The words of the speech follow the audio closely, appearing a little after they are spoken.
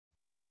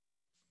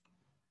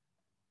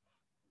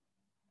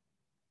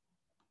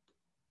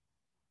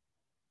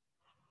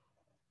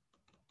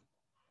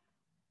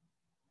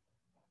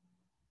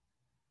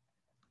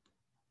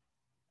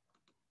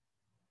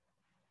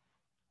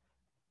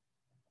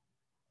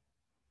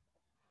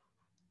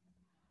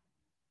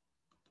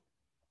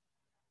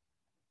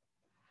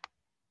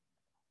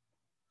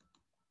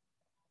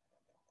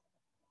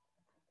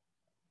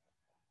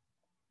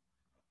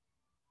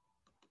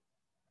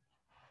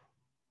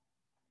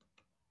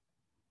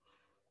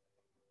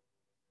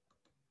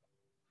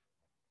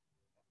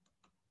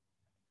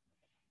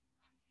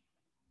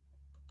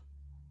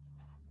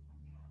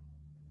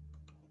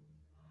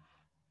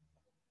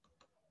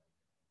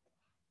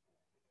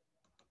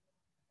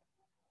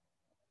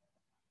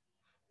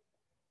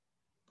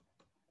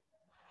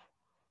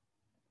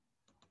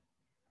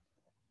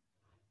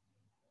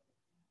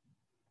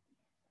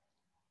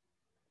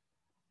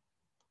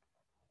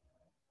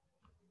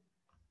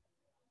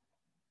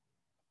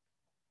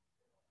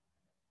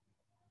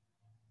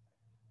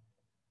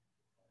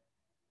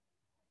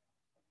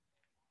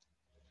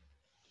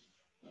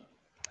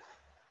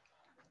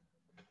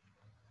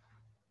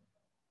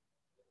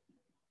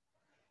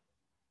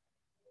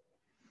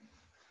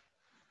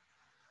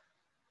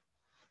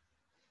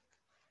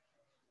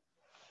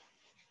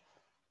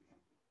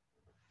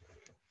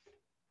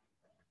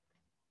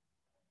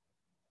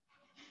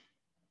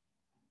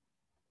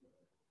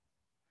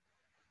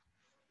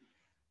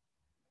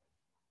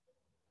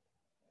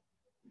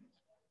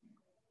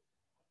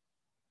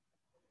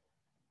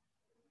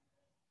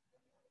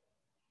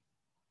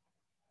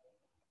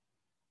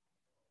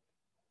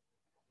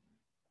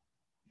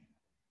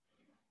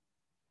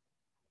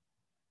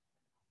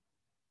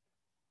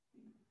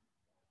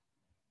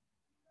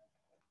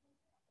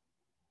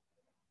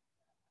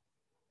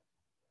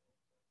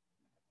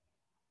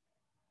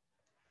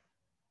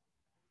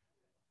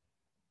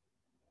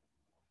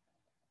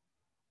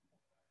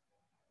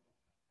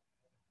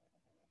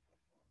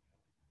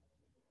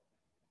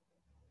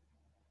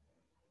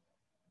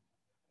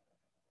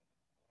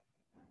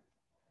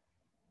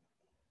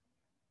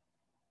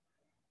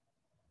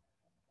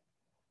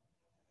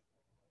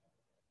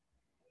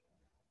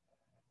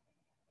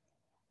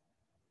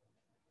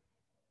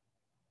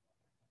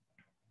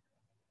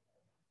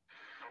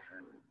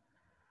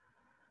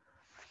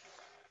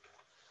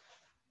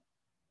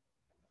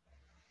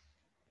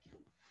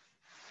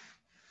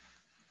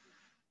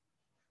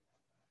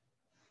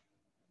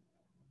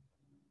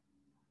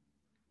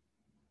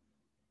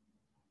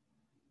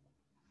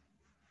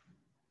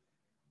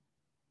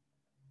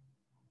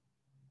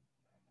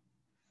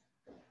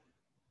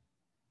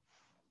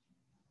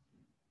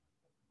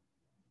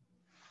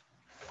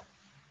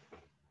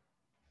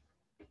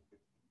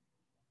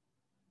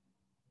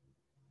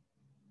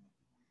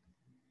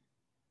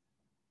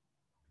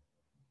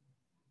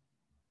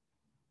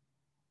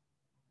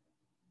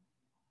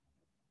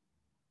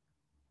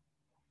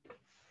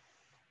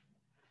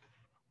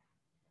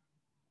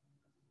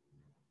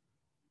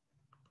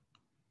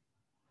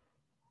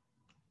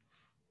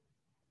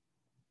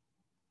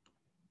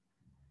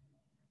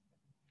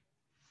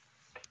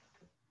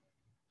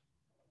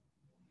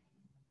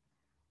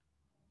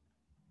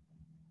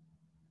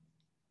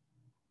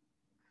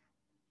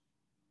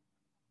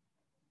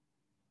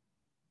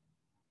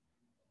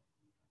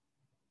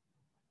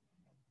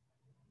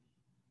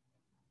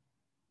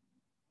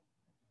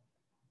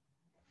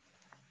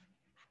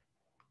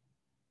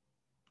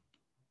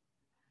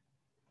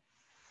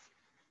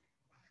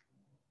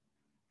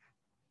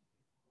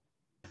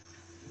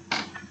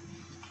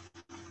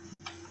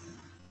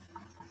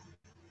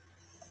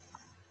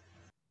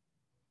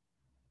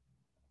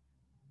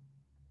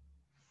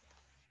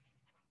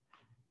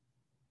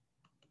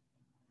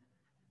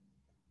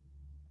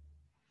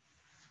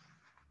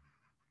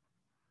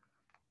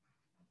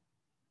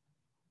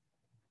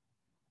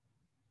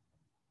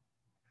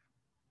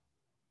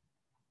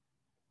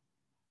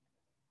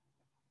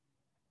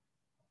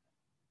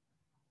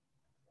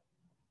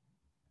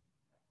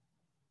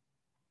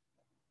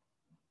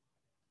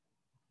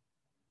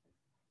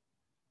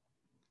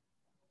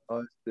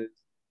هاي ستيف.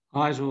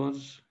 هاي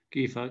جورج،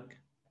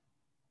 كيفك؟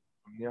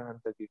 منيح،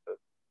 انت كيفك؟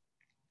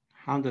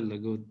 الحمد لله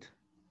good.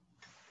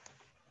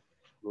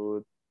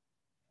 جود.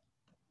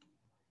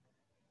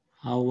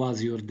 How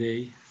was your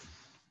day?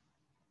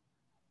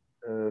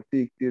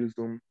 في كتير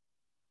زوم.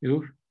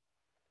 يور؟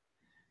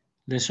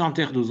 ليش شو عم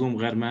تاخدوا زوم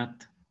غير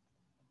مات؟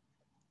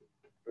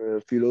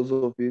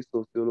 فيلوزوفي،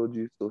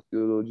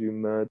 سوسيولوجي،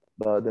 ماث،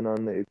 بعدين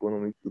عندنا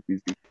ايكونوميكس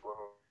وفيزيك.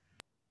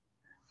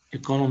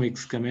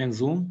 Economics كمان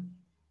زوم؟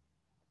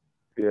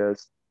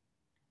 يس.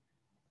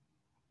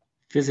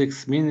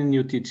 Physics مين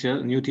النيو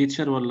تيتشر؟ نيو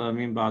تيتشر ولا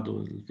مين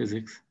بعده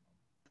الفيزيكس؟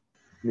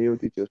 نيو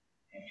تيتشر.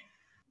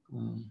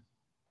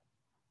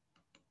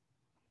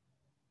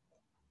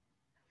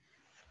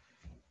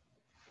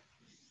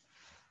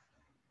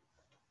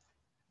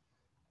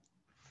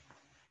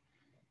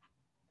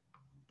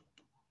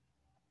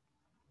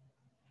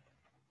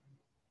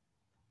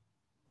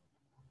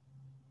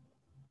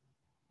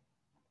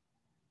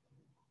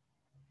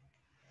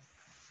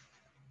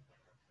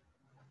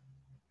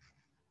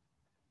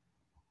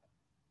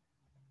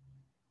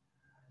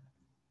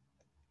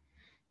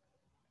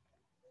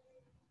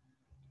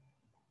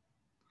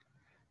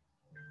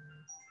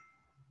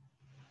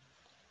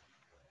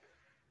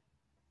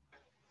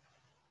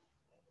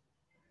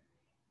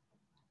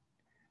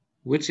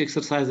 Which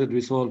exercise did we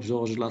solve,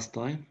 George, last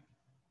time?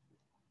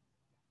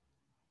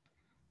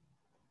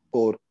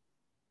 4.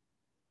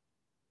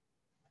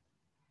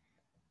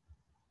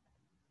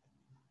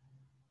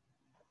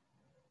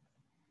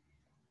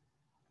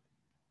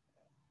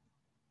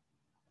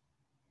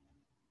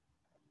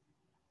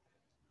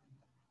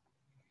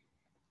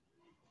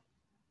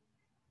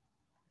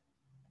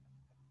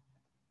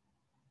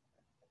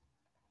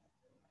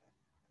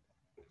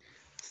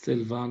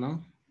 Silvana.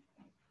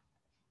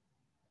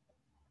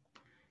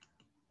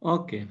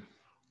 Okay.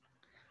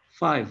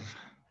 5.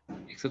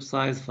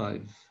 Exercise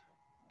 5.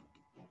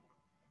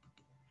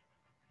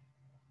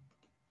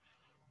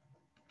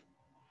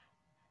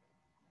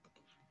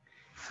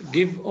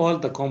 Give all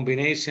the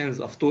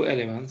combinations of two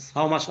elements.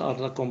 How much are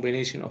the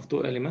combination of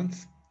two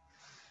elements?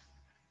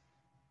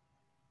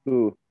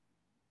 2.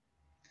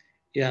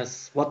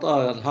 Yes. What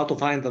are, how to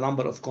find the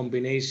number of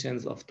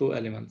combinations of two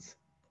elements?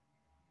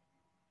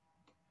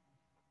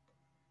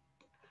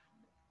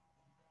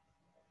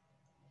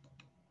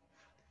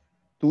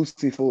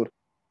 2C4.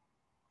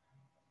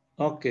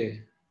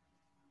 Okay.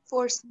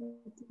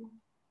 4C2.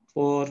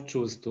 4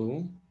 choose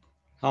 2.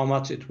 How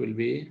much it will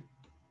be?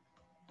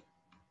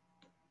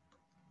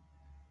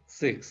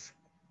 6.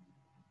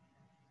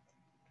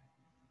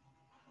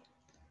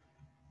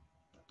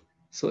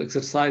 So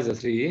exercise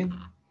 3,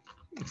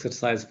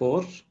 exercise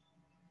 4.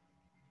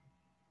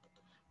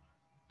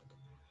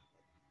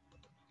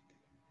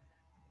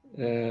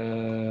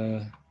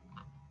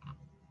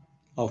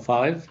 Or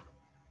 5.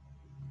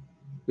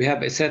 We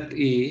have a set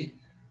E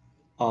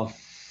of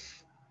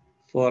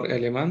 4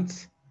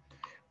 elements.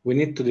 We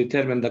need to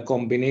determine the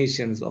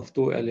combinations of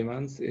two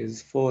elements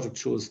is 4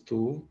 choose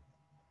 2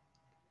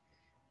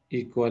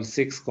 equals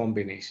 6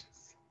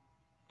 combinations.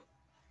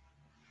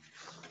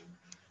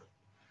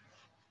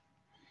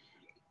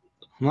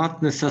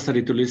 Not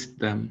necessary to list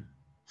them.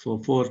 So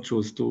 4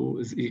 choose 2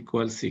 is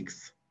equal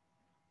 6.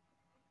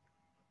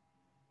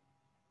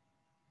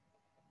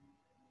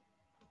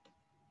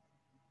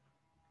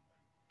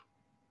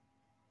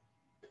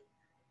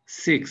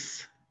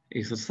 6.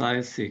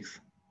 Exercise 6.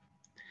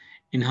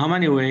 In how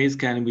many ways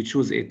can we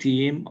choose a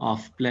team of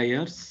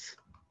players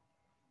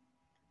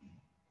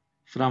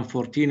from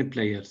 14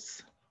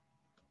 players?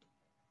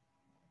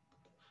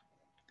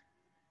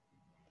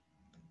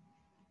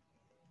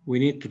 We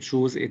need to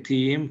choose a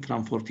team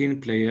from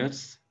 14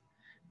 players.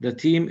 The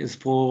team is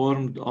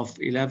formed of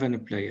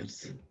 11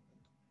 players.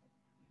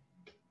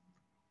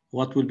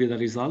 What will be the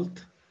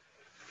result?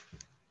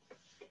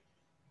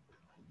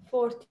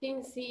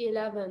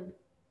 14C11.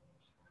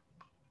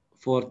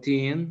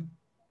 14,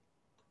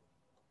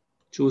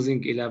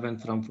 choosing 11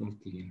 from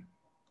 14.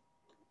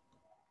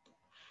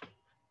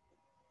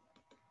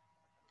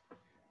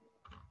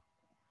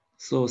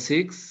 So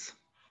 6,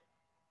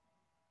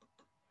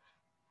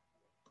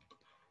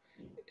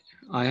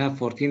 I have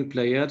 14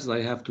 players, I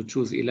have to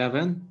choose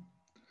 11.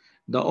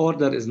 The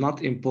order is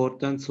not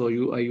important, so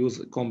I use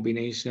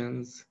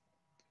combinations.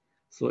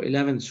 So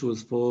 11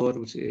 choose 4,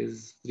 which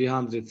is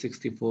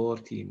 364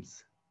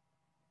 teams.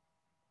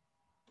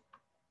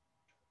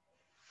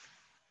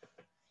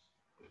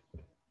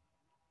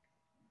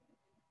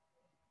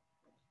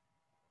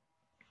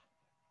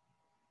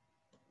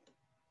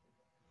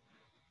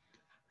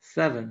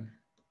 Seven.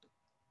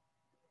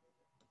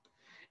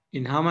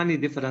 In how many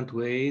different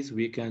ways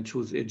we can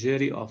choose a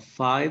jury of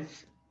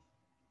 5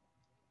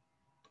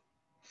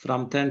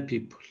 from 10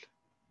 people?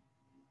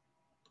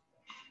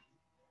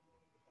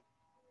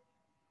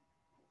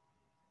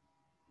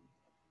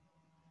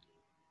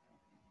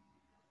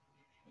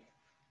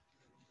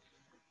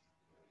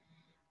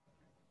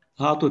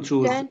 How to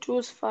choose? 10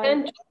 choose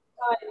 5.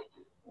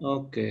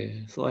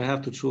 Okay, so I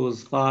have to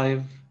choose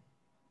 5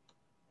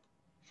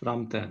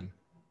 from 10.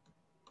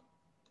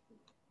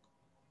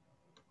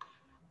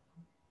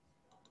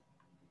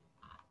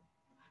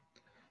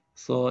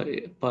 So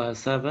by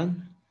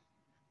 7,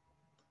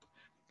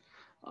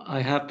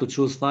 I have to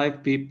choose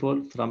 5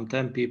 people from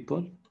 10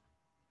 people.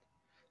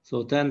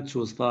 So 10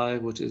 choose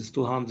 5, which is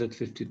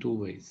 252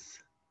 ways.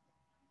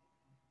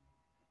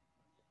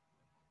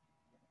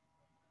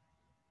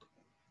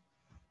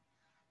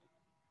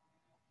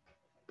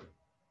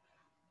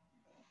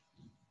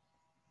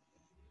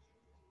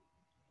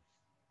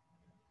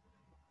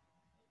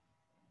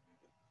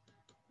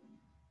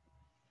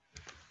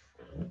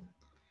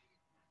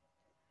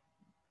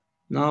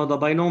 Now the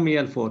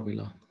binomial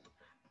formula.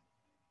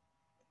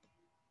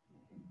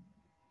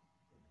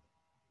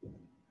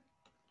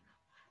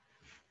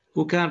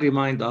 Who can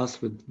remind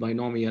us with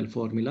binomial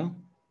formula?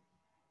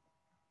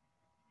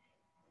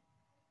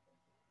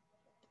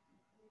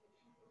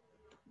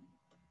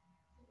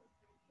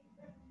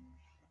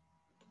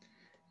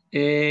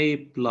 A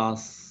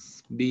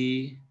plus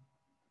B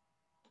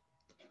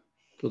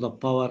to the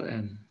power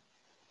n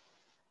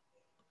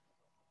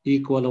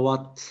equal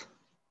what?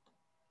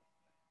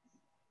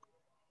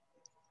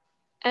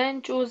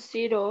 N choose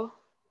 0.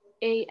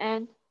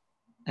 AN.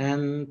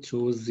 N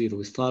choose 0.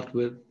 We start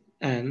with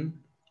n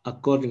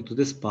according to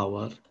this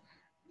power.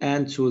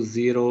 N choose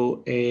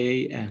 0,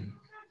 AN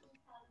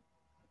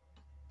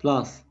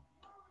plus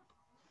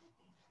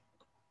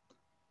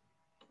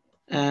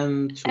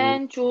N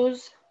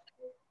choose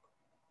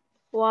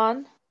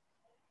 1.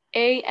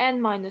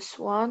 AN minus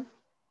 1.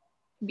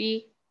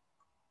 B.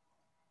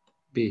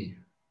 B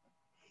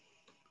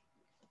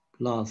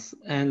plus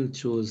N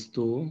choose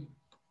 2.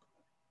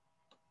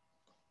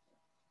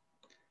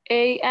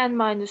 AN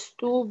minus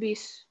 2.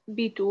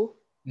 B2.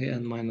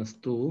 AN minus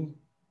 2.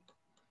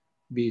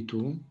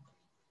 B2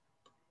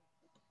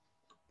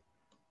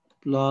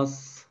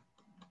 plus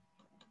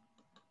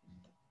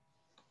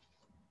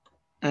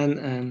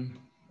NN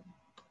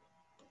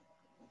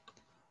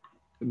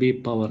B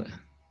power n.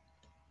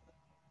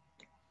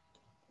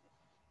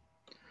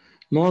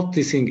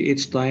 Noticing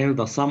each time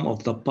the sum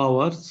of the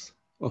powers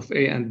of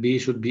A and B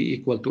should be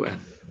equal to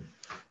n.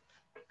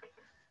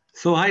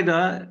 So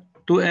هيدا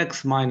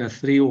 2x minus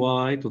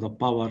 3y to the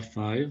power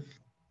 5.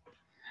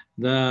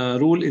 The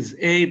rule is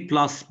A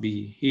plus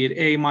B. Here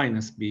A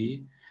minus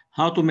B.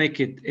 How to make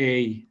it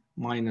A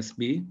minus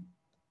B?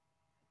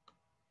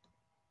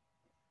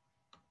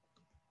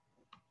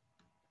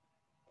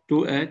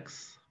 Two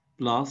x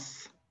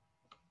plus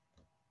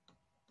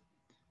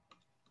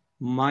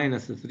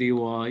minus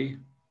 3y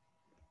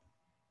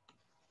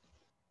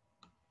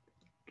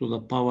to the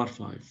power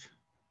 5.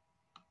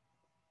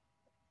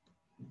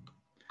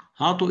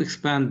 How to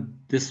expand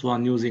this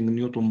one using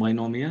Newton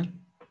binomial?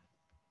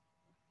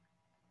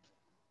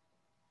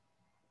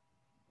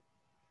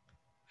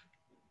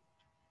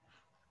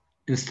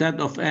 Instead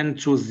of n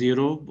choose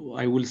 0,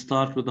 I will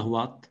start with the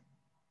what?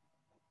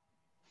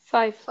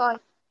 5.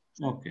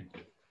 Okay.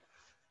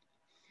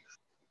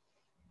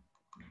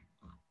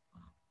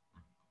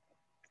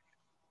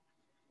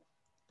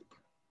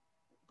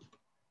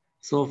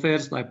 So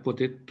first I put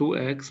it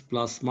 2x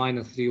plus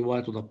minus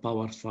 3y to the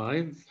power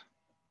 5.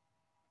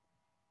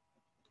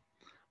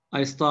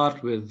 I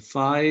start with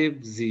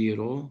 5,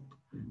 0,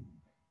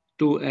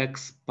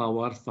 2x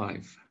power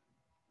 5.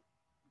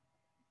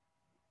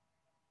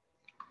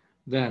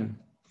 Then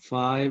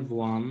 5,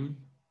 1.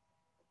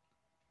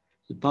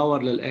 The power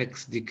of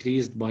x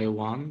decreased by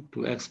 1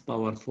 to x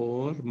power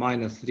 4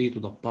 minus 3 to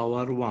the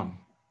power 1.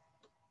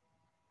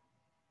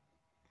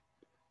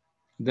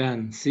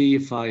 Then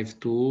C5,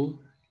 2.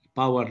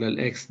 Power of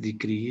x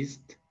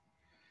decreased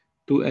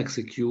to x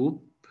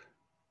cubed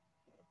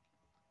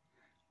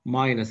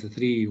minus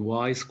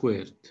 3y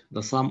squared.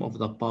 The sum of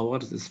the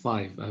powers is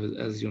 5,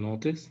 as you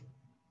notice.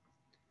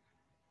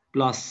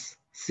 Plus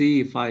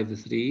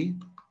C5, 3.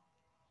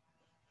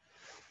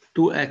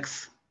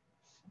 2x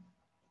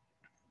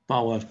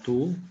power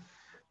 2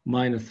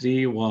 minus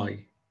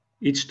 3y.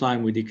 Each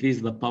time we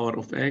decrease the power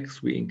of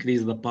x, we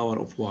increase the power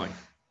of y.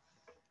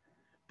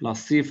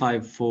 Plus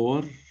C5,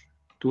 4.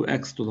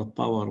 2x to the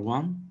power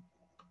 1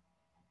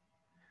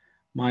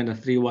 minus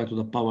 3y to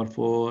the power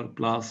 4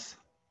 plus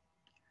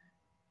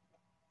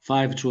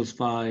 5 choose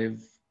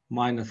 5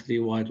 minus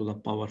 3y to the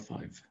power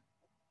 5.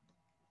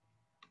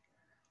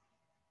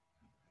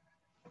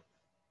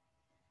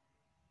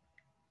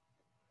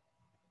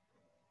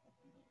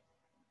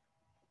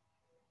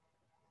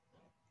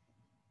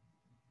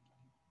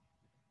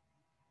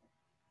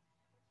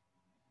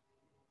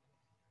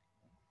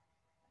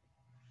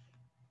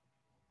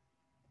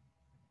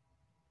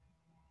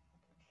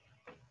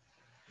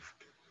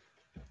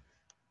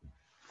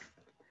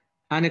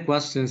 Any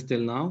questions till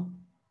now?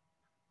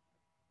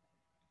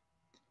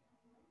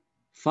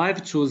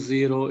 5 choose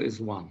 0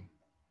 is 1.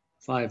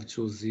 5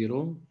 choose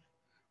 0.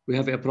 We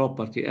have a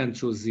property n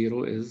choose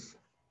 0 is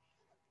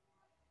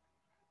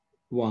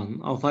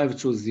 1. Or 5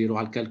 choose 0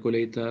 على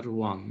calculator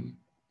 1.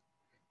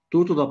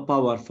 2 to the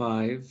power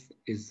 5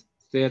 is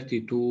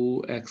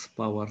 32x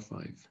power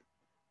 5.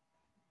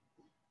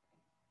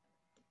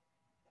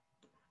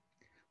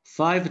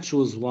 5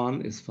 choose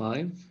 1 is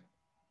 5.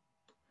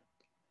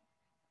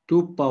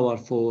 2 power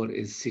 4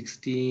 is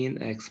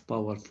 16 x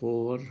power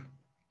 4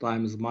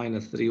 times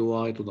minus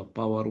 3y to the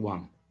power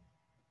 1.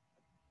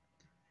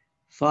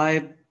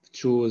 5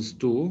 choose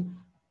 2.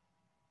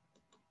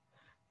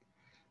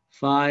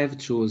 5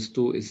 choose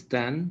 2 is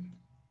 10.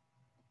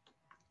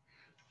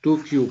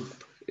 2 cube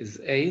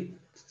is 8.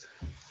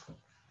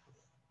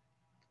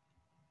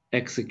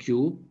 X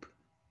cube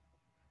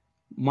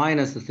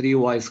minus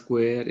 3y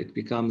squared, it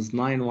becomes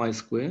 9y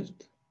squared.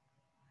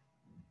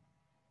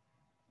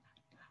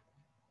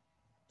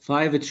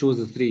 5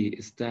 choose 3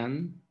 is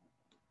 10.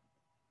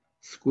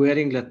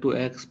 Squaring the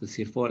 2x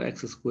بتصير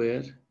 4x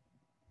squared.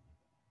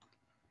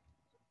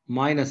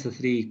 Minus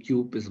 3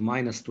 cube is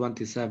minus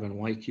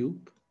 27y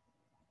cube.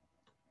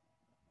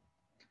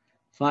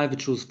 5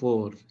 choose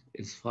 4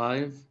 is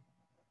 5.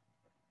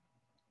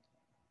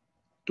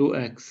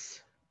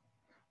 2x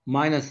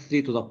minus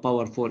 3 to the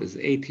power 4 is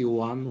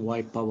 81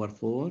 y power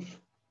 4.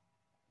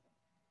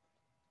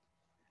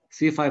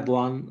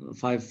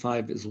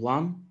 C5 is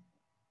 1.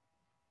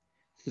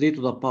 3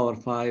 to the power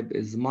 5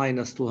 is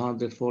minus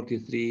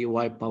 243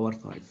 y power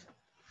 5.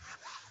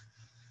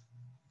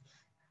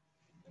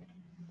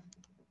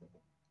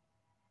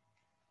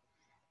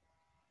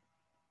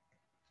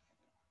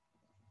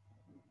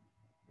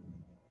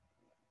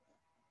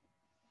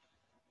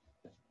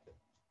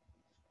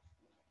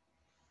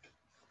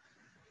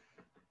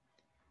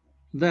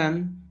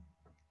 Then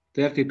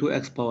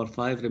 32x power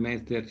 5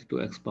 remains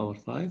 32x power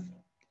 5.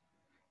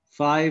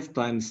 5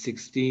 times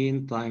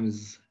 16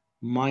 times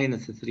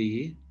minus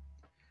 3,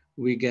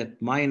 we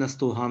get minus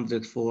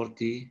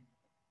 240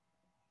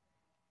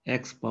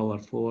 x power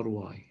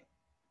 4y.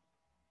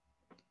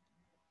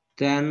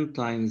 10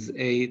 times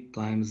 8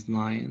 times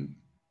 9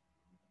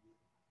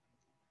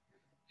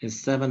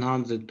 is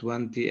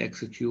 720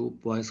 x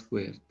cubed y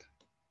squared.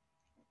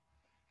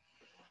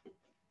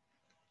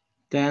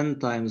 10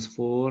 times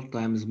 4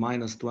 times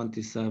minus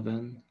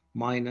 27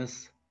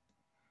 minus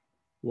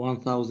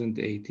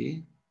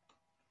 1080.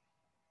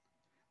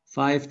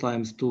 5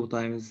 times 2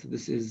 times,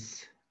 this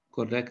is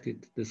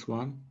corrected, this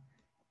one,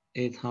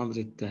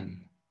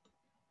 810.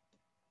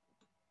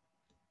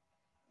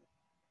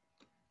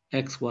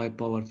 Xy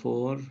power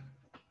 4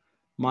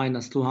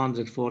 minus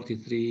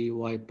 243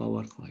 y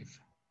power 5.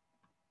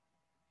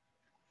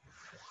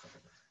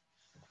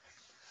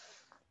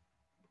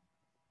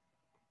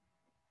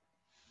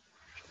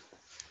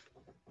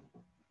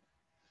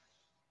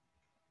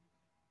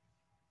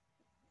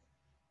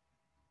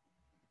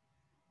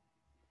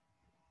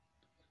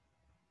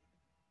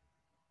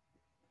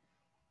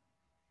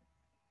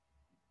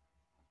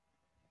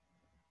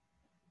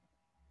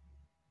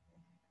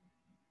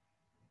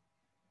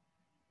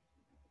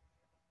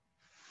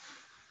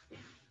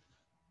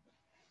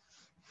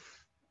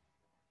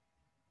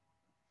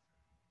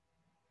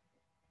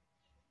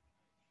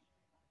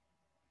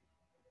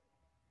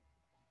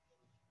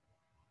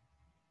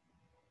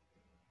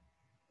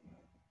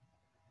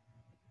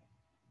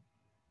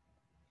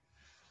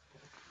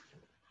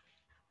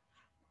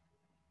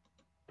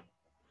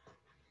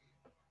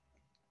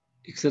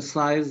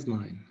 Exercise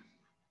 9.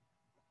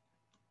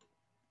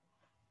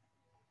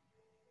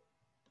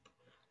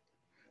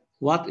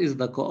 What is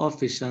the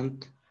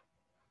coefficient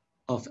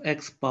of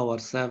x power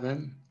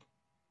 7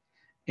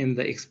 in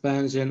the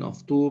expansion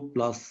of 2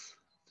 plus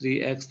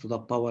 3x to the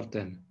power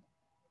 10?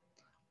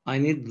 I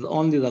need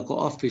only the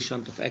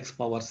coefficient of x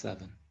power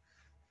 7.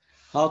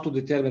 How to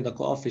determine the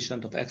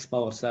coefficient of x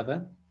power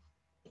 7?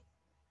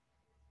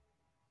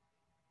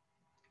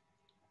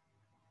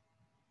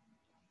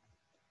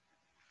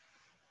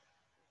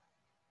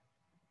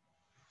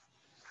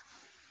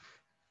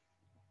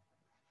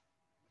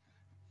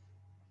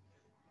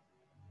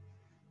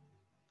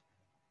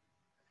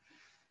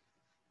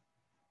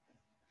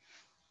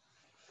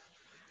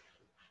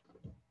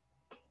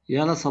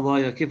 يلا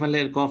صبايا كيف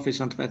نلاقي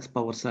الكوفيشنت of x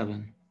power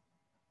 7?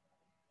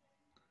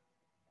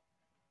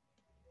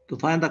 To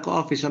find the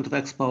coefficient of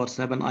x power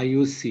 7, I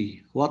use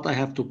C. What I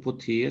have to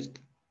put here?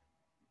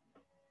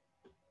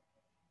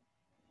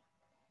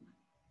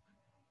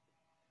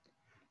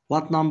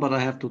 What number I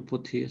have to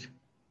put here?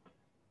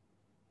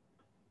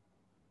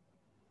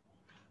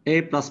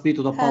 A plus B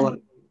to the power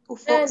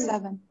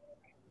 7.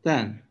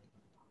 10.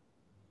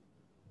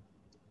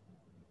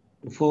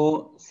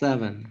 4,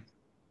 7.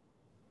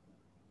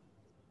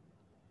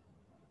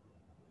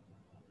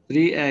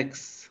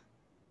 3x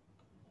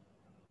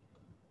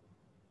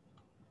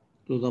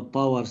to the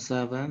power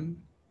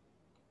 7.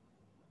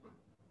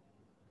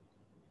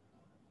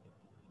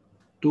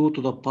 2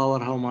 to the power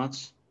how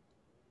much?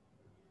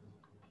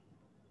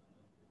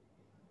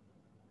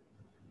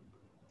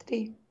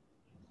 3.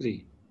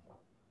 3.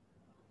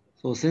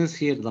 So since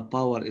here the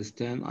power is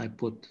 10, I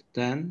put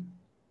 10,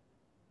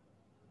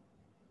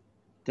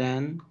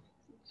 10,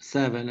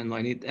 7, and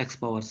I need x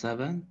power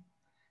 7.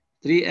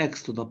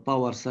 3x to the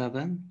power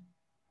 7,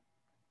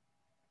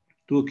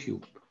 2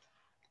 cube.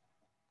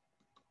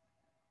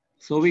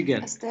 So we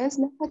get أستاذ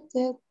ليه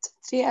حطيت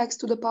 3x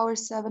to the power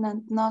 7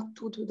 and not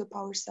 2 to the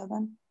power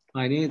 7?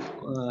 I need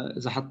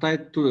إذا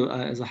حطيت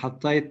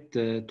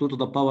 2 to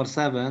the power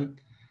 7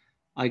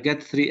 I get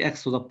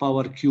 3x to the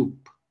power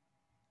cube.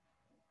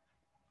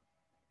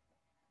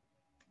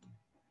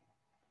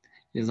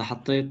 إذا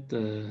حطيت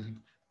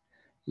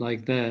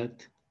like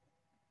that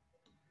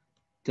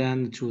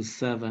 10 choose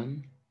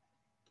 7.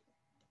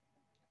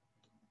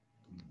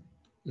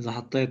 إذا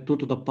حطيت 2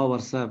 to the power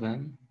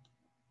 7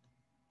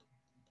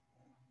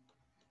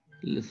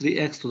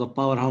 3x to the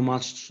power how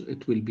much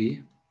it will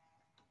be?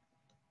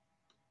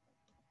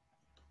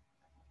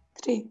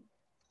 3.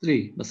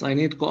 3. But I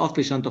need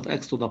coefficient of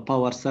x to the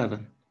power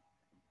 7.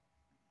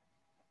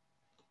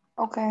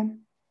 Okay.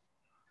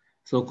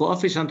 So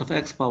coefficient of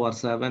x power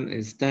 7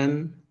 is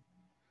 10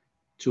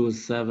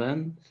 choose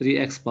 7,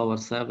 3x power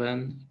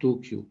 7,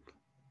 2 cube.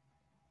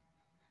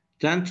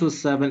 10 choose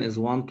 7 is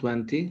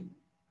 120.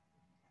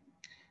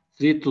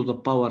 3 to the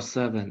power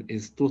 7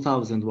 is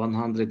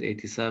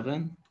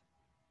 2187.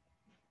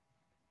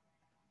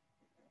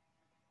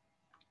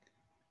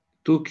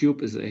 2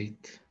 cube is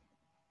 8.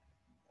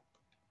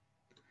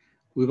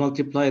 We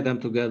multiply them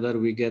together,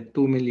 we get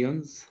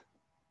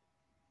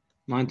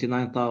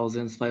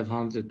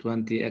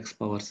 2,099,520 x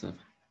power 7.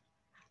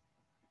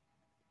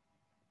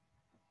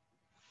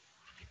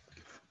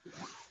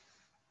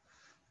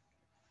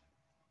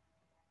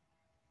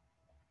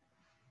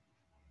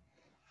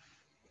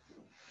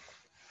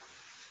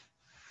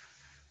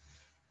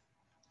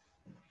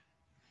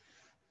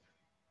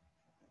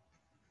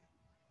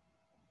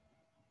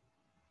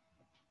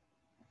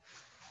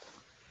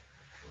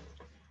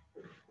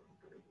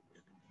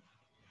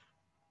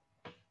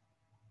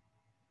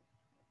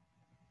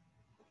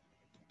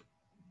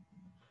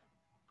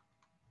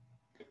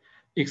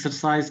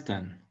 Exercise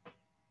 10.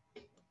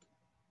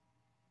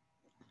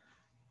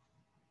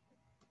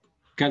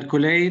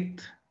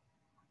 Calculate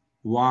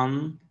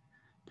 1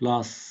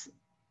 plus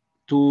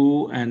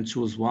 2 and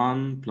choose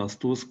 1 plus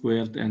 2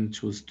 squared and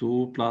choose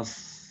 2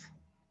 plus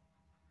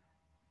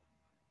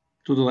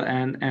 2 to the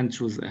n and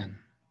choose n.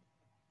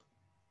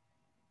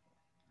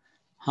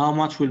 How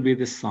much will be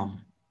this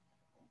sum?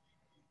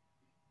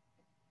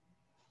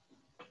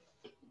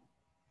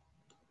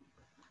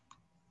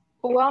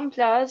 One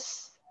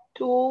plus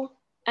 2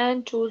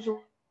 and choose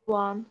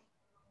 1.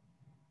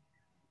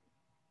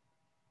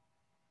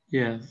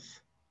 Yes.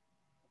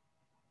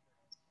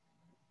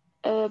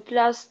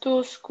 Plus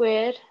 2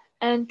 square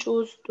and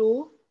choose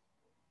 2.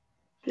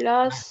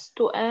 Plus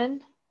 2n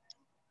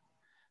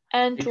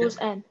and choose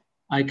n.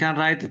 I can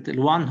write it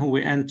ال1 هو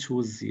n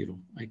choose 0.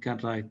 I can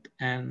write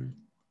n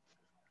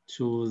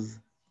choose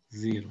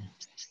 0.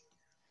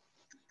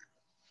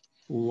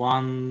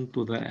 1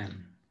 to the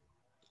n.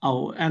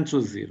 Oh, n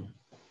choose 0.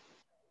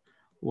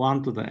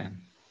 1 to the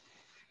n.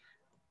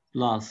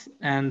 Plus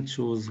n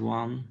choose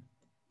 1.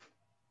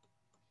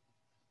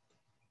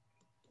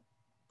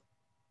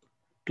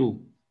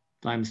 2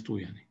 times 2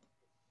 يعني.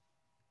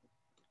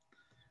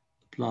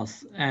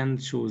 Plus n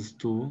choose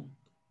 2.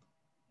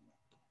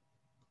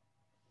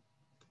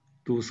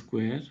 2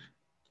 square.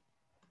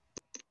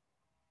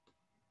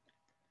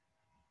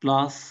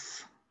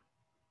 Plus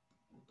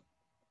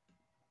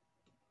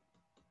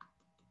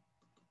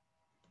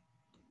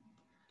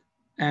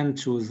n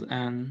choose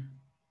n.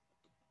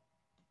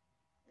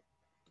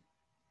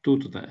 2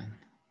 to the n.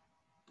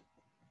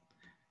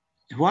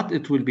 What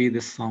it will be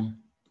this sum?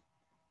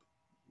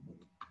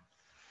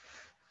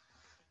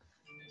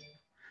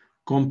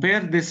 Compare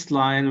this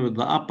line with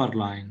the upper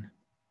line.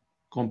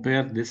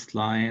 Compare this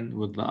line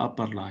with the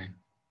upper line.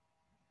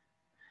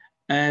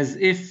 As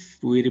if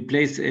we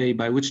replace A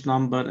by which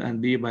number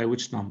and B by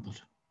which number?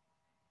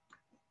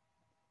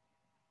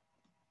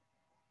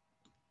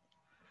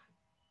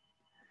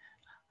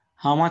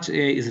 How much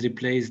A is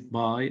replaced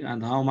by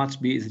and how much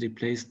B is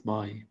replaced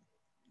by?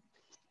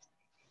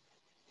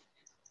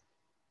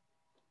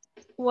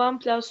 1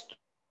 plus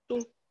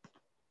 2.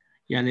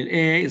 يعني ال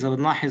A إذا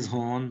بنلاحظ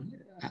هون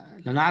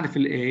لنعرف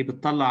ال A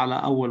بتطلع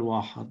على أول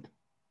واحد.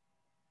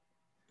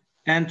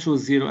 N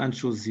choose 0 and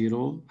choose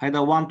 0. هيدا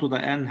 1 to the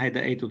N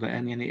هيدا A to the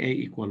N يعني A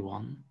equal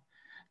 1.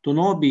 To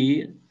know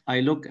B, I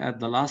look at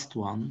the last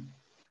one.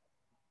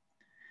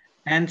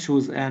 N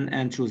choose N,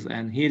 N choose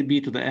N. Here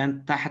B to the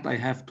N, تحت I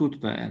have 2 to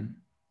the N.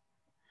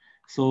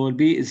 So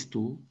B is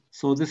 2.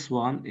 So this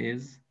one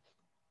is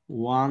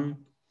 1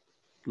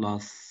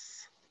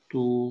 plus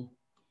 2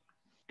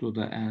 to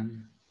the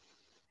N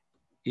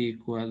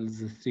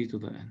equals 3 to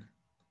the N.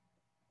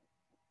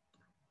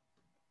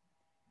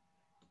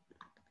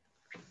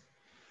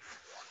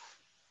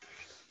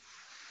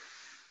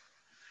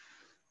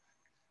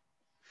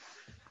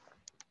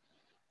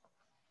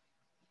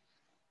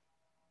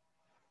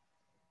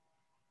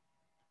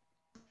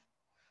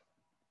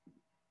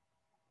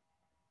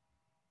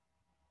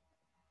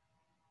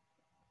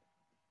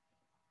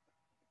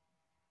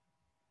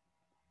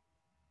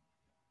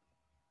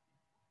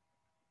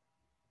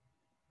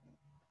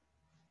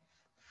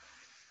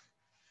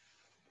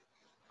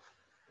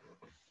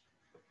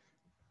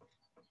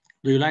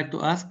 Do you like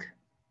to ask?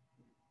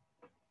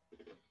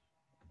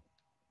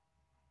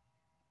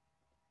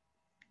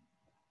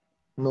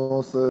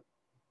 No, sir.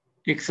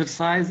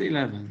 Exercise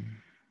 11.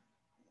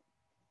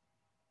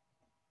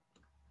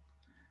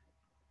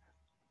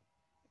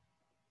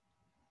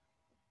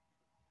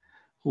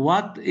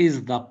 What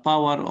is the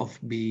power of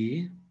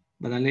B?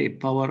 بدنا نلاقي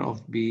power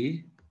of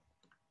B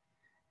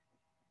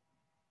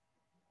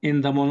in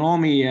the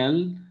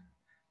monomial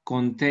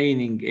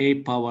containing a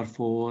power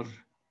 4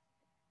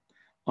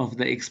 of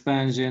the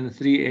expansion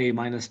 3a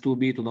minus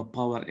 2b to the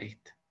power 8.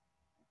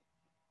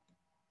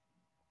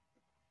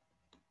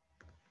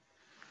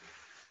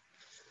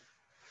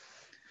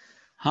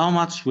 How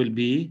much will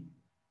be?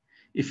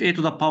 If a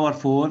to the power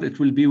 4, it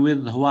will be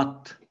with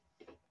what?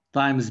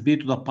 Times b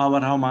to the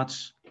power how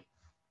much?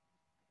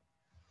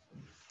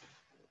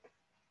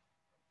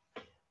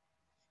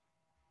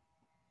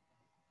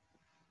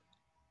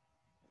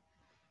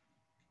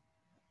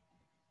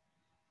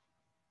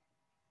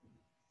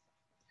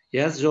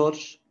 Yes,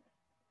 George.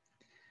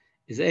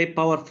 Is a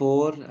power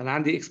 4 and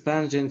عندي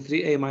expansion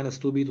 3a minus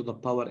 2b to the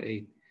power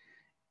 8.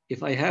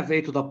 If I have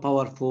a to the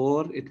power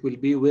 4, it will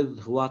be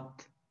with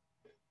what?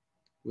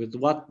 With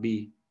what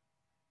b?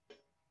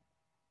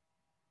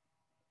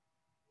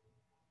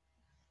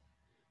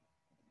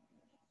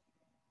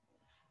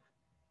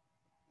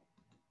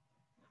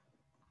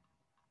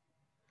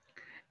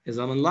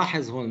 إذا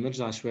بنلاحظ هون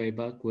نرجع شوي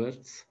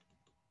backwards.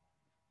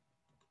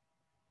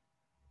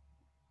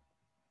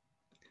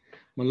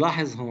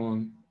 بنلاحظ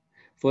هون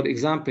for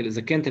example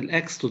إذا كانت ال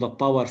x to the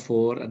power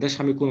 4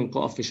 قديش عم يكون ال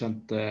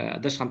coefficient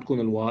قديش عم تكون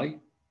ال y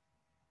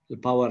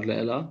الباور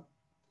لإلها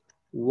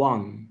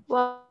 1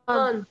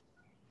 1.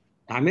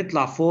 عم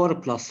يطلع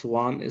 4 plus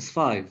 1 is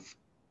 5.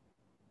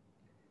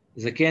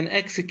 إذا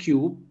كان x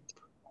cube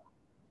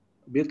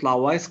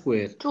بيطلع y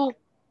square 2.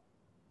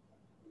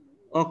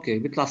 اوكي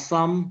بيطلع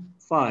sum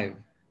 5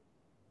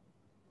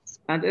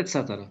 and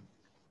etc.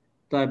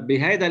 طيب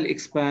بهيدا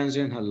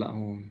الاكسبانجن هلا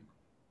هون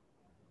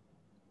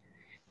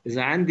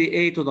إذا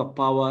عندي a to the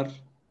power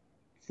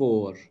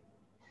 4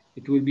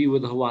 it will be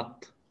with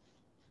what؟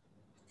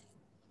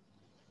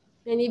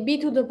 يعني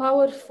b to the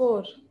power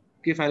 4.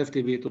 كيف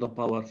عرفتي b to the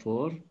power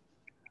 4؟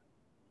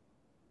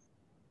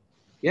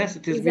 Yes,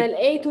 it is إذا ال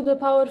a to the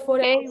power 4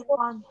 يعني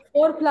A1.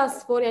 4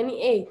 plus 4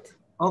 يعني 8.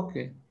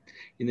 okay.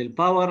 In the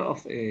power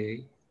of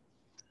a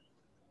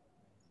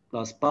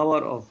plus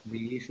power of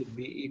b should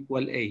be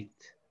equal 8.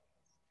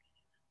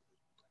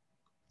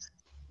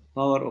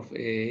 Power of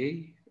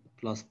a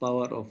plus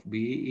power of b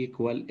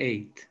equal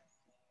 8.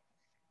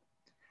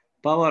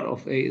 Power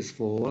of a is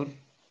 4.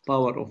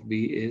 Power of b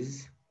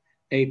is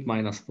 8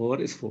 minus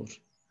 4 is 4.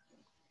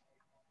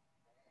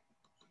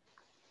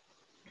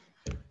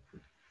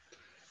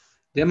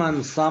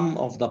 Then sum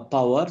of the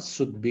powers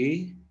should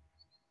be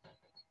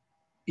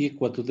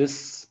equal to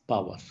this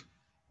power.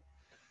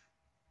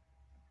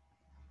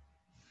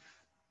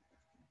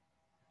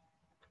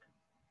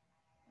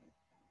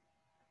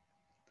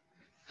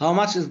 How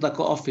much is the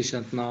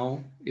coefficient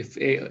now? If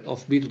a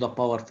of b to the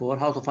power 4,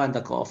 how to find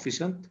the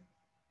coefficient?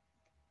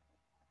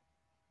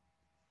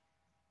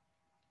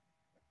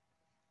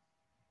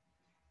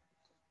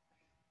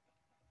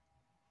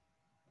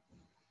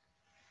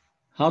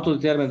 How to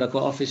determine the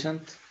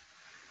coefficient?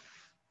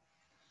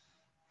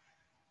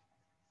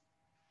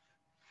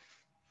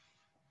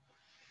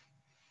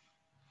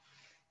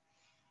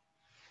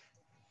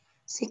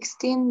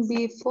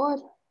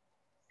 B4.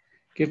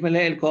 كيف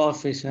بنلاقي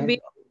الكوفيشنت؟ B.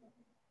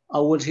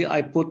 أول شيء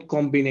I put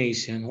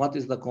combination. What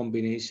is the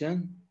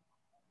combination?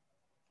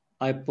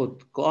 I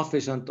put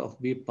coefficient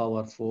of b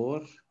power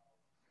 4.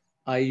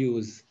 I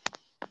use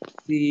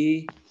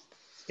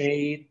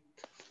C8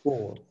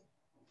 4.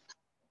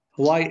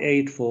 Why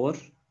 8 4?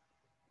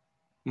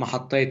 ما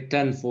حطيت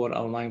 10 4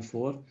 أو 9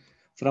 4.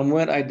 From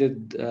where I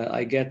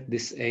get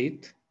this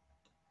 8?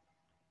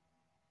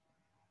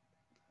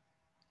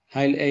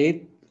 هاي ال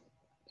 8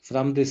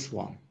 from this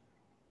one.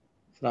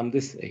 From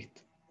this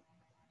 8.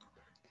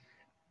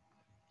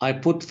 I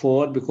put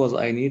 4 because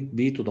I need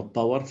b to the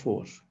power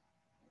 4.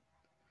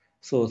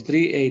 So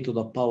 3a to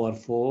the power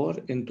 4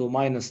 into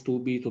minus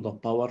 2b to the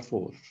power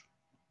 4.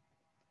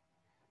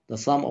 The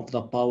sum of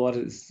the power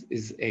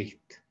is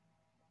 8.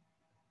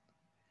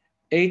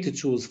 8 to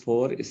choose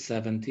 4 is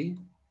 70.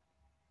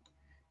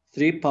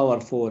 3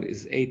 power 4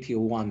 is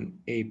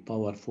 81a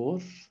power 4.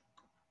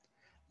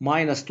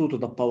 Minus 2 to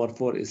the power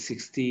 4 is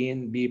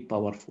 16b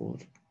power 4.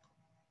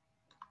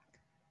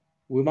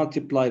 We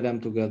multiply them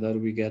together,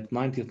 we get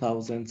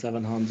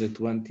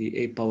 90,720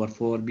 a power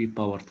 4 b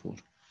power 4.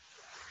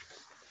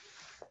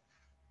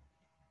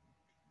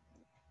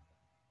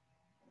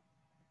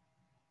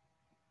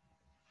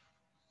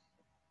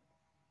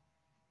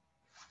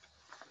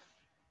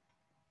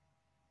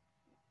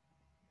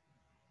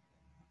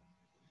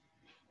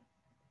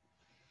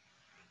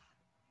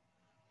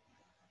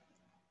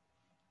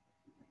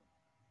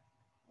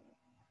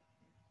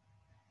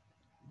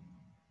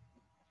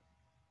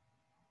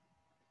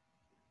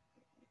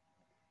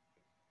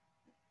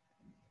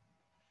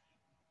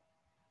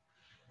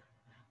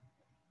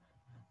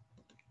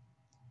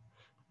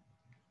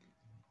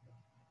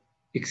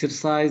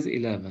 Exercise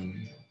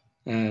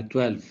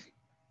 12.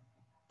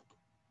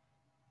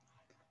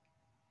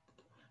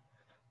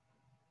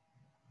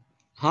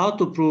 How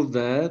to prove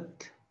that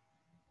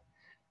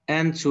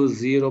n choose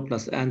 0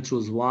 plus n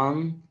choose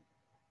 1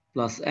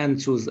 plus n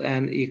choose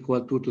n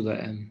equal 2 to the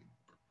n?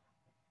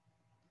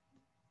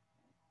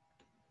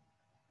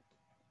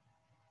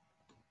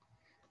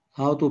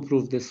 How to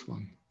prove this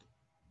one?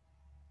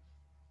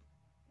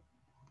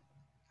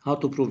 How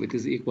to prove it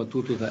is equal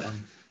 2 to the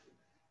n?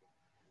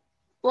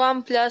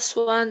 1 plus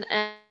 1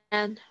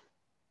 n.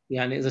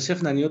 يعني إذا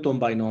شفنا نيوتن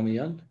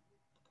باينوميال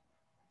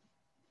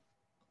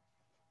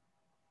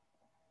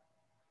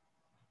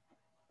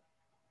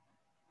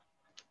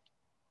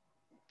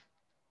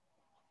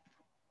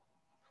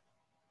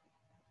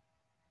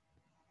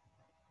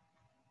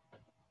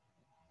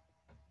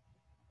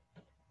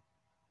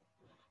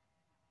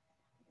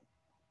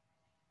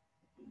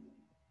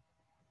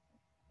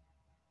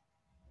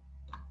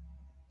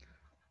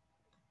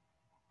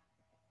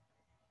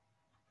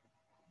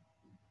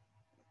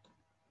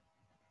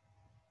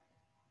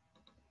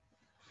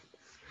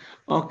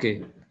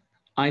Okay,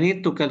 I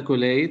need to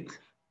calculate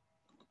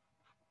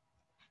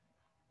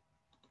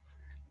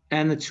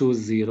n choose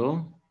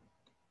 0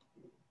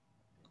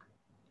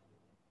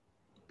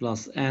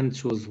 plus n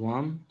choose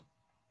 1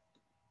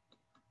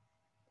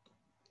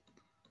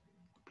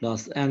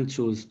 plus n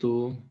choose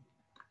 2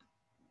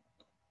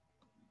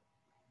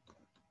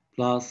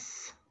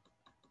 plus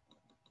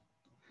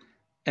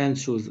n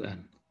choose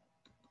n.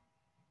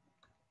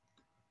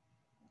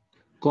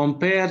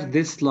 Compare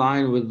this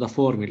line with the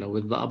formula,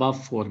 with the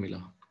above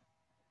formula.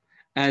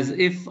 As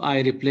if I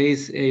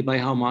replace A by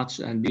how much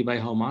and B by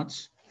how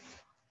much?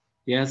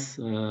 Yes,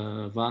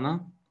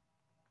 Vanna?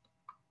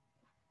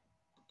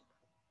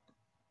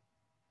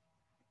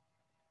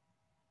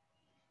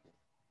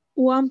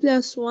 1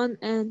 plus 1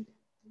 n.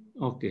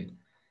 Okay.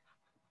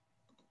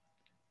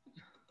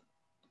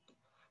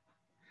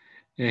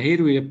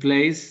 Here we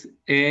replace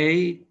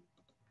A,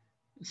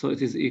 so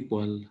it is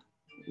equal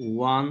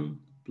 1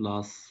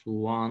 plus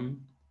 1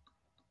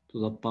 to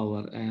the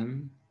power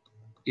n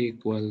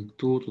equal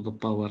 2 to the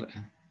power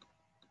n.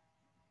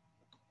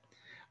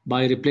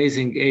 By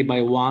replacing A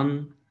by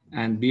 1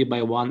 and B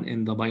by 1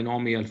 in the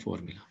binomial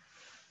formula.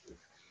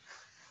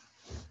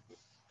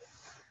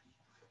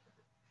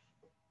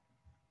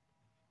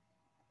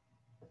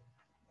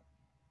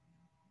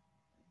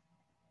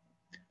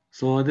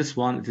 So this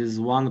one, it is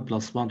 1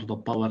 plus 1 to the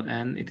power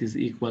n, it is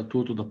equal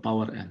 2 to the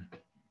power n.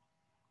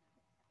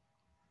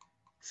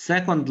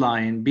 Second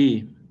line,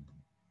 B,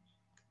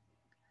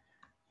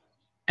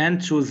 n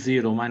choose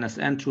 0 minus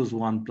n choose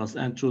 1 plus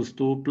n choose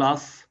 2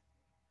 plus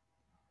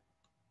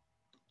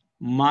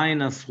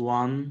minus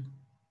 1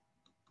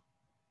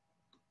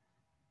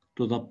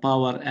 to the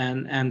power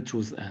n, n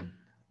choose n.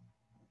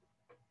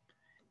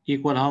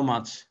 Equal how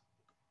much?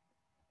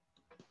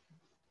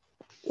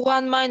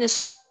 1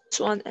 minus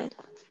 1 n.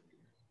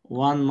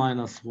 1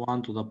 minus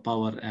 1 to the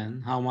power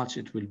n. How much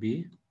it will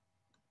be?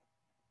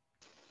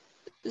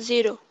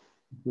 0.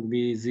 It will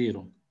be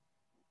 0.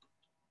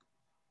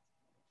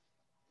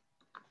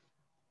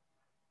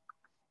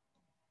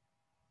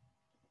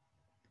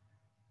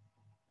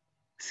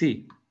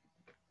 C.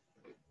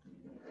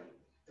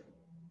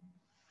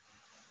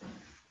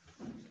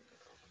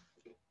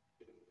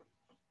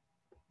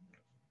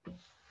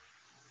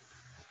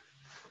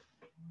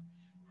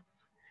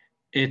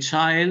 A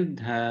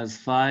child has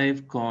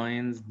 5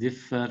 coins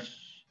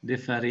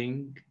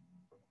differing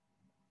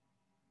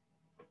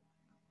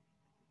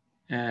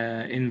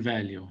in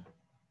value.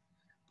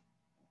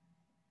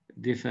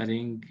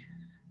 Differing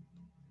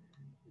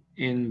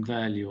in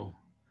value.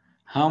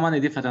 How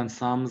many different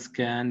sums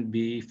can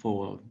be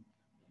formed?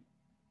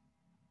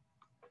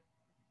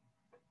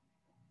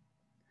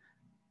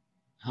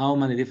 How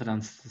many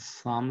different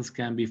sums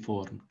can be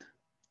formed?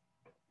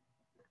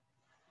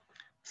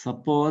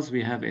 Suppose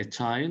we have a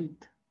child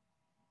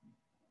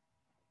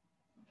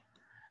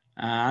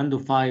عنده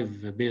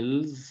 5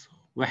 bills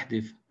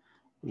وحدة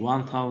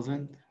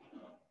 1000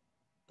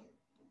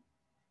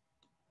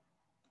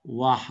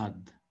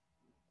 واحد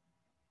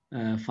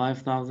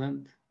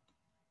 5000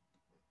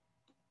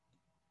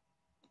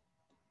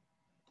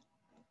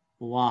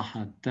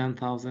 واحد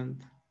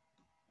 10000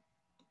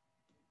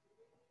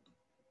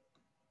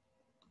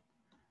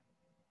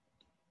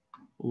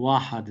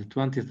 واحد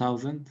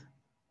 20000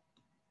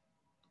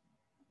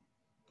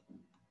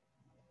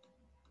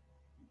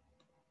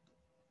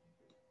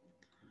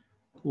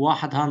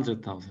 واحد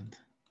 100,000.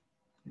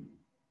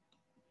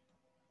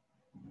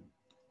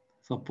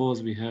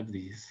 Suppose we have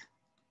these.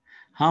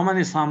 How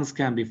many sums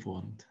can be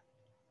formed?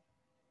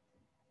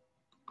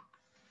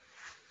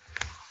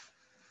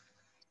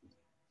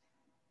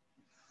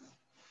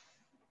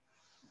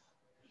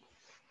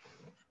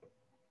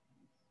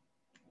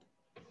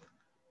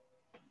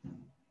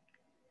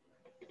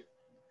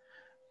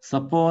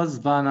 Suppose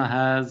Vanna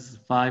has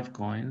 5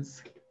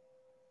 coins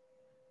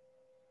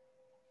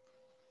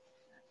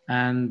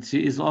and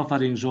she is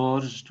offering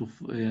George to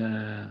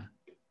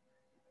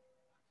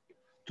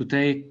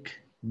take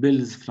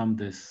bills from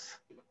this.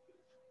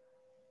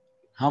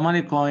 How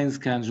many coins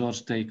can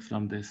George take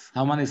from this?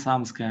 How many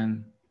sums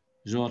can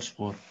George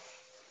form?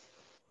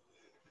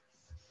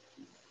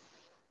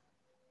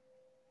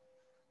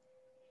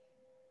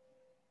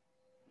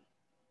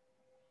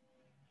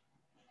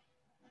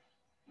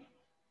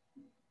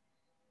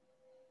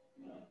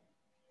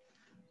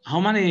 How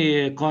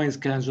many coins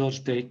can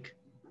George take?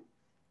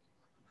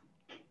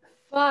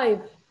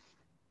 5.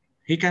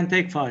 He can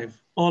take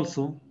 5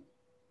 also.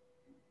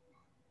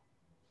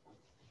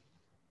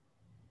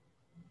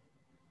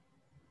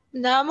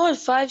 نعمل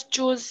 5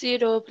 choose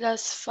 0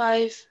 plus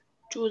 5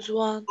 choose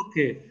 1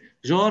 Okay,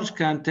 George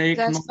can take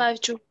plus no.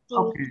 5 choose 2.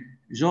 Okay,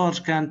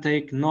 George can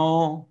take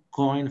no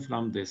coin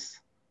from this.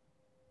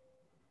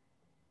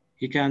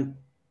 He can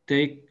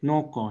take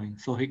no coin,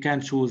 so he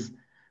can choose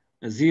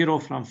a 0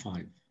 from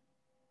 5.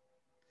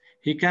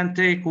 He can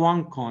take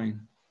 1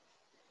 coin.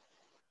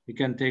 He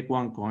can take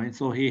 1 coin,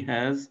 so he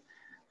has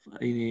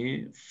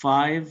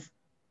 5.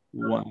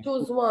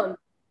 Choose 1.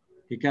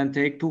 He can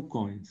take 2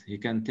 coins. He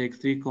can take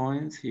 3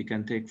 coins. He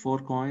can take 4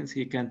 coins.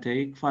 He can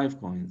take 5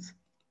 coins.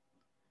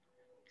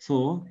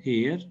 So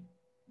here,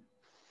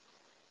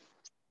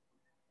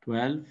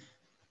 12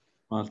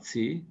 part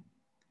C.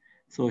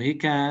 So he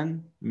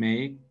can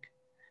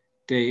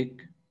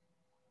take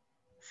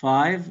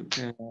 5.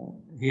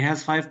 He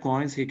has 5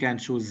 coins. He can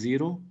choose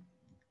 0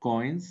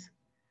 coins.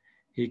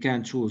 He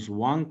can choose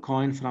 1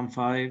 coin from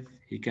 5.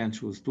 He can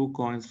choose 2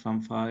 coins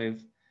from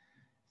 5,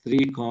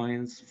 3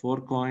 coins,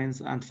 4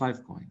 coins, and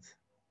 5 coins.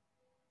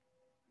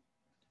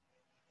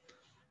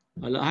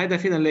 هلا هيدا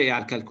فينا نلاقي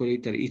على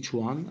الكالكوليتر each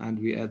one and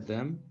we add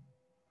them,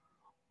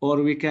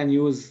 or we can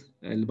use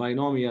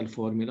الباينوميال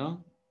formula.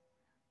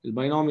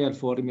 الباينوميال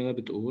formula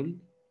بتقول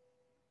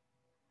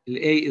ال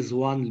A is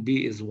 1, ال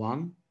B is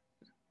 1.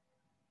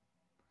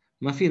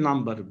 ما في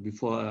number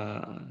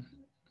before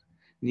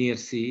near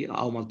C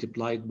أو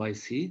multiplied by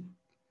C.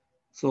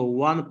 So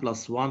 1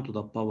 plus 1 to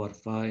the power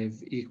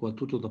 5 equal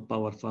 2 to the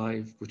power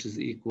 5, which is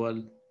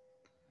equal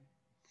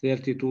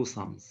 32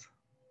 sums.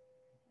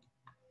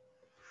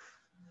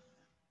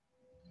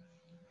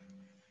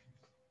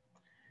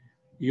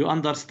 You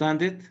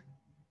understand it?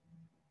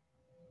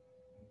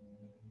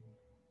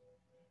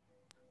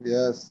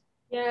 Yes.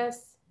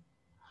 Yes.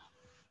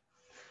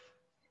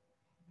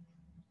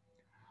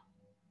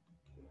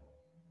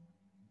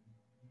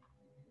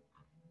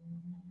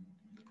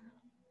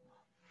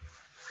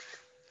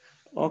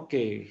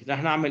 اوكي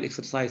رح نعمل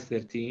exercise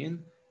 13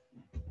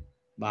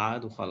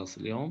 بعد وخلص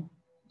اليوم.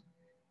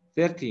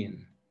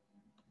 13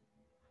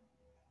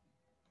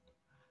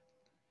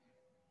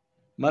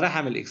 ما راح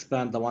اعمل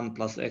expand the 1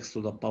 plus x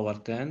to the power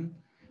 10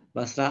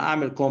 بس راح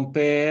اعمل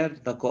compare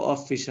the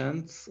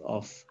coefficients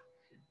of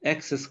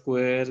x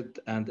squared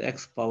and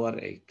x power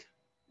 8.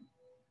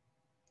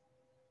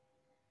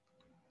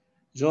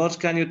 George,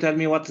 can you tell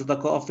me what is the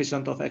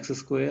coefficient of x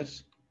squared?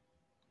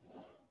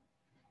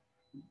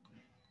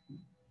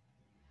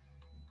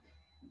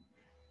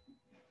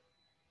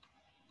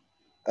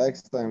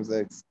 X times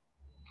X.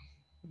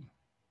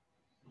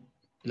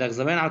 لك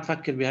زمان عم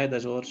تفكر بهيدا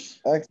جورج.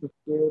 X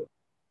squared.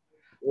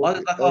 What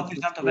is the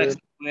coefficient of x squared.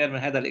 squared من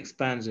هذا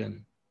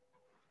الاكسبانجن؟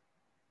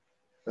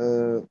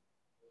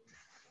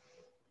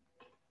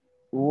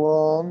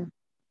 1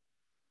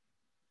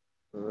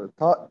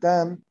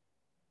 10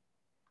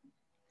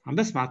 عم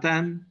بسمع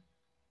 10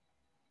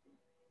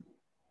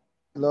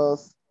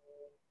 plus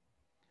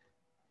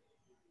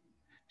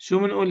شو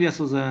بنقول يا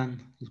سوزان؟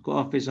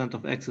 الكوفيشنت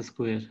اوف اكس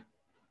سكوير.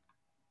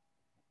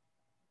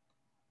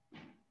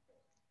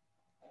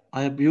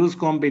 I use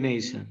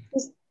combination.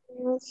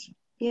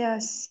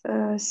 Yes.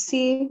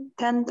 C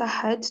 10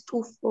 تحت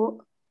 2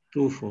 فوق.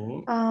 2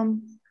 فوق.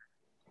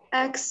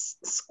 X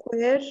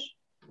square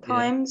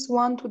times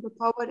 1 to the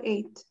power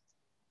 8.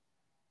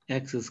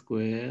 X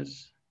square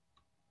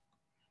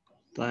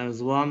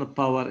times 1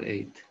 power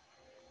 8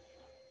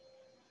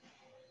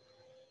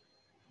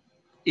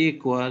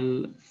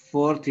 equal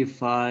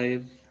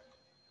 45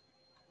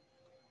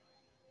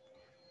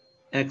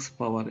 x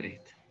power 8,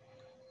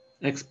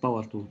 x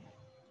power 2.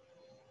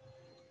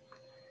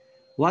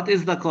 What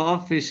is the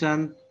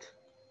coefficient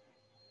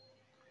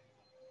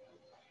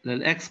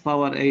للx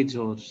power 8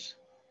 George?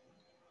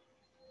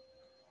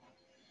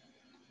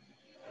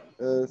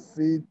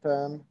 C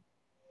 10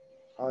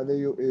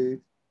 عليه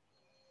 8.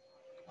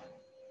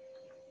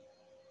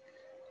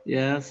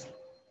 Yes.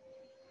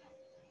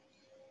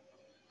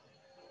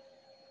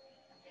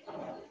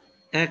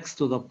 X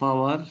to the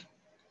power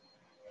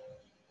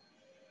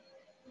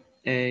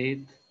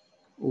 8,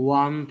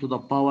 1 to the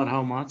power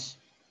how much?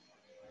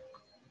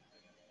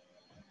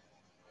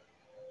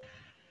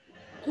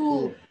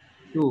 2.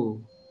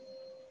 2.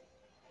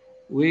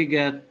 We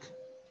get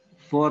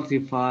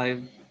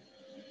 45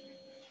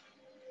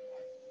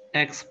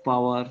 x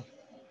power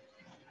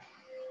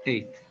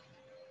 8.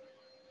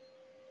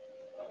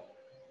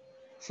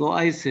 So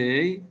I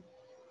say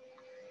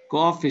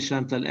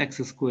coefficient of x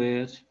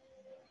squared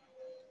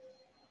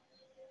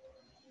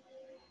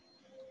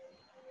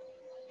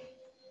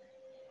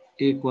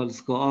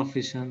equals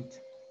coefficient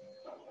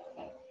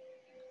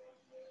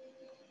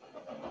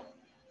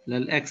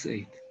للx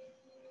 8.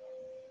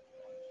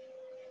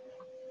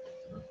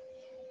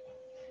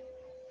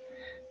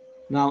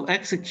 Now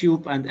x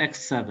cube and x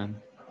 7.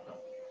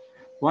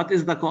 What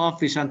is the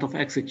coefficient of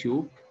x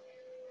cube?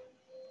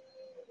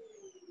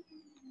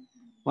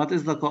 What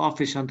is the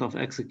coefficient of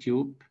x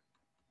cube?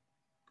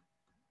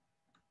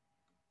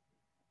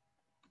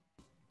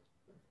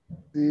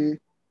 C.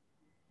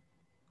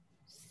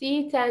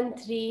 C 10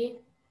 3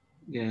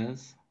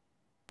 Yes.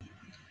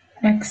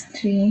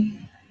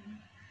 X3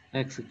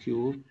 X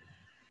cube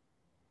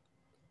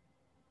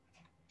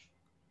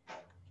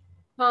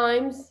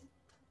times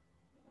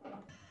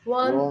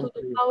 1 to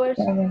the power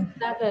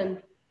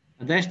 7.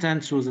 dash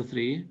 10 choose a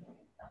 3.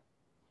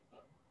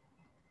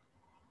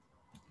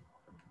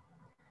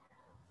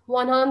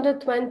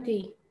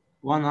 120.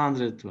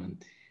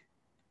 120.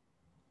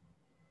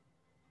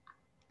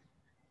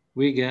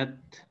 We get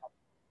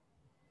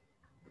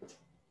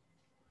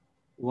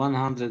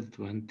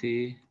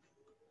 120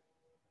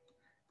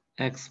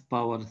 x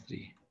power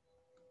 3.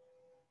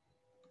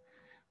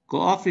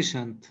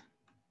 Coefficient,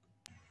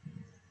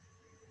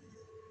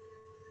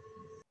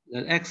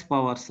 the x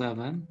power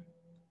 7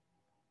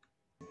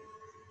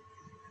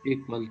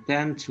 equal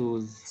 10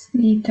 choose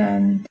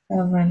C10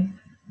 7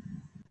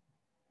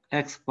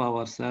 x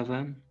power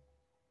 7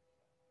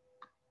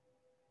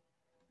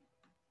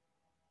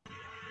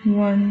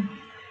 1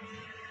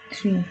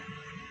 3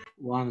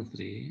 1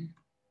 3.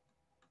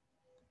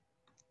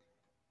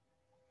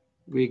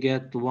 We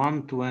get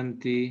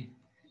 120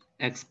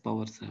 x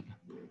power 7.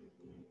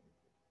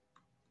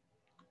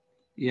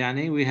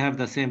 Yani we have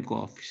the same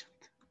coefficient.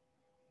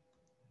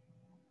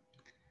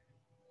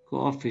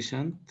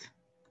 Coefficient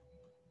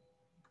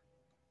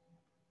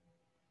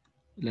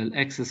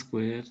للx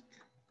squared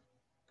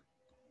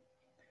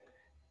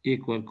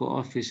equal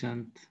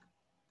coefficient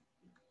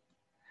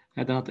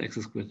هذا not x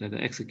squared هذا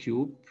x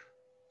cube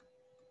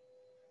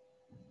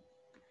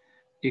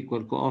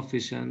equal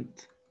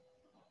coefficient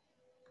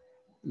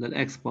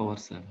للx power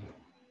 7.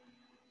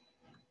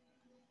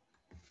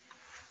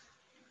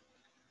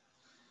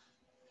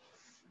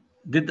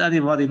 Did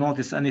anybody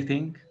notice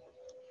anything?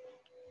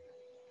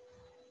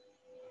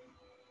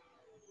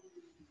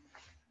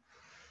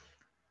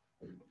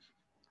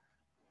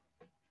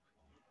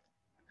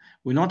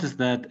 We notice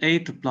that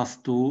 8 plus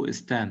 2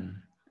 is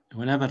 10.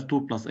 Whenever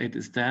 2 plus 8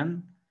 is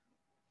 10,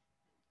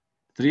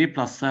 3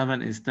 plus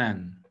 7 is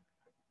 10.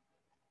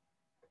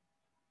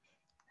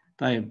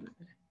 طيب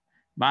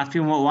بعد في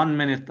 1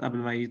 minute قبل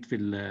ما يطفي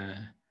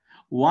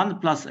 1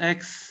 plus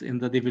x in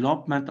the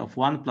development of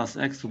 1 plus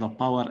x to the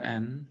power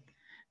n,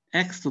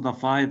 x to the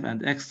 5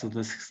 and x to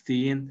the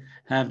 16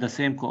 have the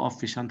same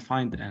coefficient.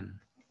 Find n.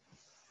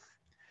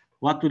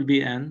 What will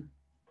be n?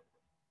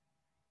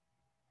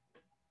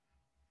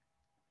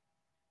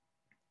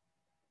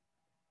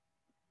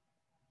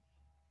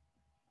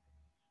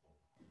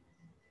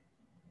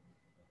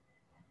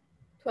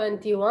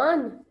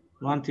 21.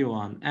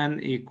 21. N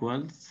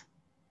equals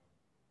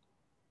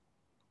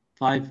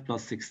 5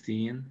 plus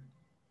 16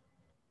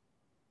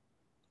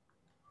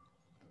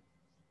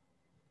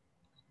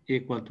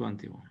 equal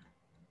 21.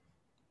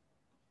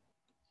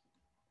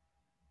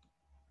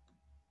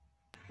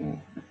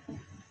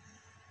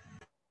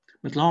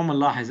 مثل هون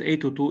بنلاحظ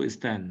 8 و 2 is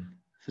 10,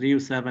 3 و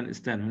 7 is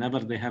 10 whenever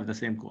they have the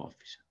same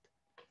coefficient.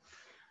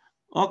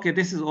 Okay,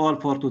 this is all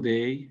for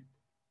today.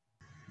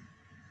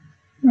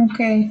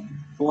 Okay.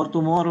 For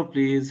tomorrow,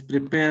 please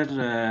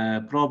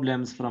prepare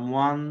problems from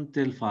 1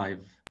 till 5.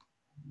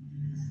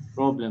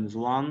 Problems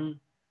 1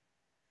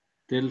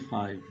 till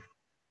 5.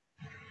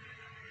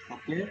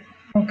 Okay?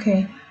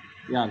 Okay.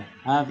 Yeah,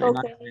 have a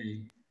nice Okay.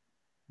 day.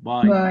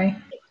 Bye. Bye.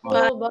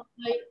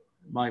 Bye.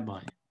 Bye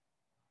bye.